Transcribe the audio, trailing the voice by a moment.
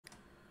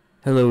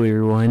Hello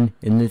everyone,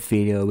 in this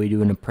video we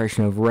do an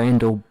impression of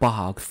Randall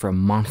Boggs from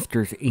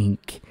Monsters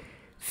Inc.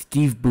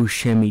 Steve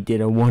Buscemi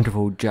did a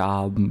wonderful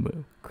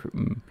job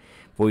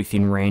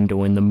voicing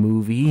Randall in the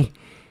movie,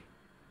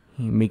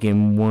 making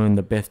him one of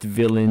the best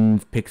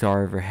villains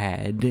Pixar ever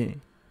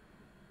had.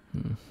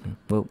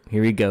 Well,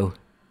 here we go.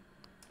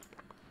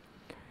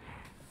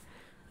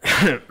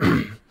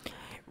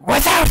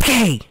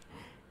 Wazowski!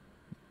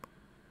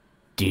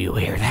 Do you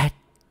hear that?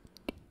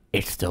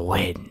 It's the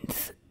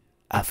winds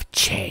of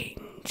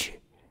change.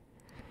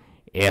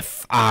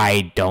 If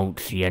I don't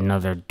see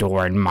another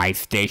door in my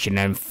station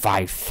in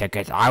 5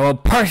 seconds, I will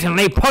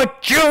personally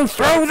put you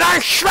through the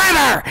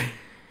shredder!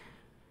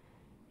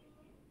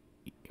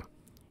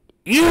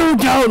 You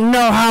don't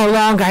know how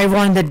long I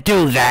wanted to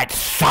do that,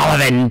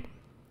 Sullivan!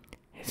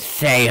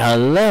 Say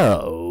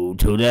hello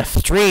to the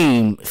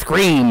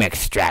scream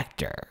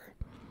extractor.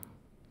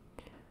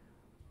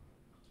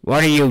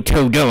 What are you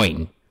two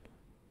doing?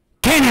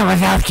 Get it,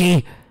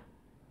 Wazowski!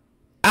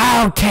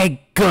 I'll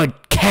take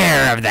good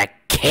care of the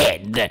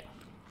kid.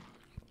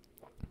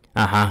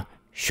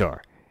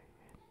 Sure.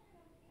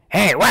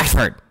 Hey,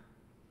 Wexford!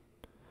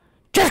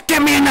 Just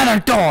give me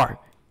another door!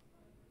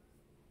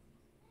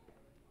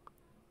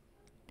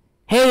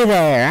 Hey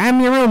there, I'm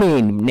your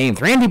roomie,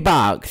 named Randall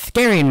Boggs,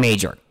 scaring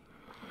major.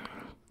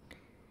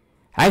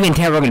 I can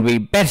tell we're gonna be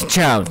best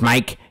chums,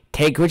 Mike.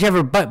 Take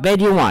whichever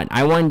bed you want.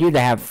 I want you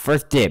to have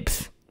first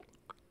dibs.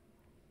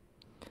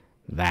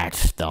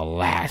 That's the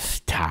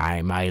last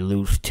time I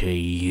lose to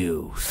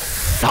you,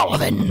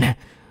 Sullivan.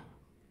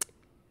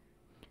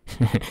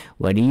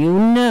 What do you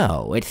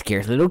know? It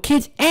scares little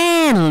kids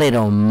and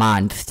little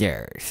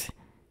monsters.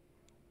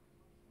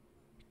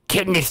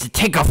 Kid needs to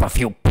take off a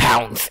few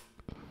pounds.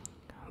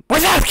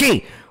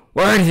 Wazowski!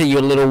 Where is it, you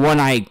little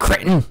one-eyed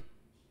cretin?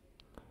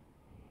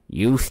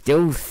 You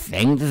still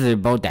think this is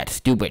about that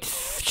stupid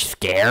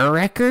scare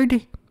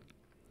record?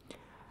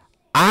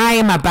 I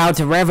am about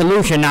to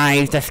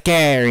revolutionize the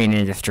scaring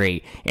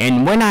industry,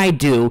 and when I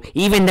do,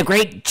 even the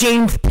great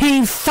James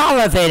P.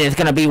 Sullivan is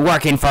gonna be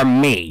working for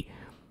me.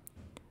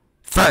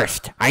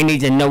 First, I need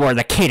to know where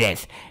the kid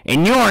is,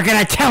 and you're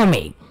gonna tell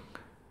me.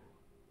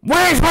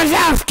 Where's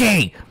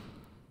Wazowski?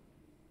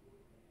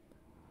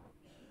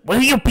 Will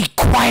you be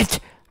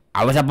quiet?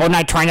 I was up all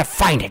night trying to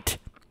find it.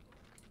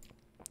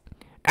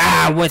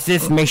 With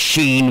this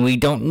machine, we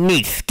don't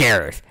need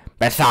scares.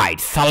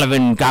 Besides,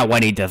 Sullivan got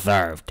what he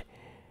deserved.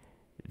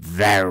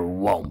 There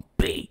won't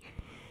be.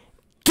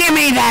 Give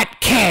me that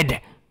kid!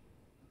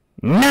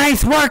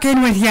 Nice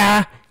working with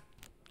ya!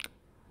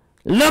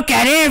 Look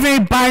at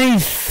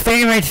everybody's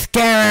favorite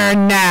scarer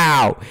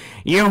now!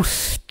 You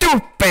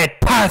stupid,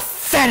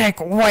 pathetic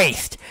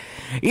waste!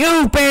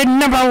 You've been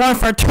number one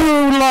for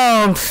too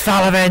long,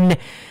 Sullivan!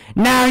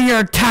 Now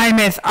your time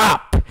is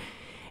up!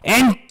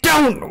 And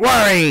don't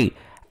worry!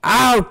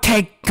 I'll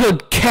take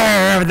good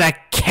care of the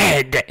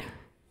kid!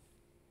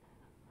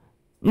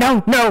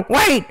 No,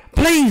 wait!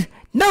 Please!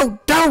 No,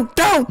 don't!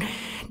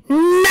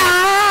 No!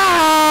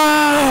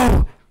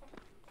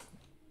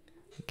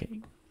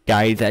 Okay,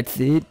 guys, that's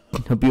it.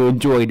 Hope you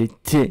enjoyed it.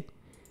 See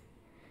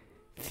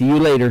you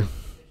later.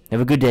 Have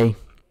a good day.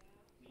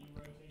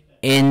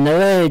 In the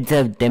words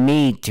of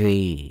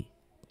Dimitri,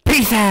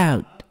 peace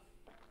out!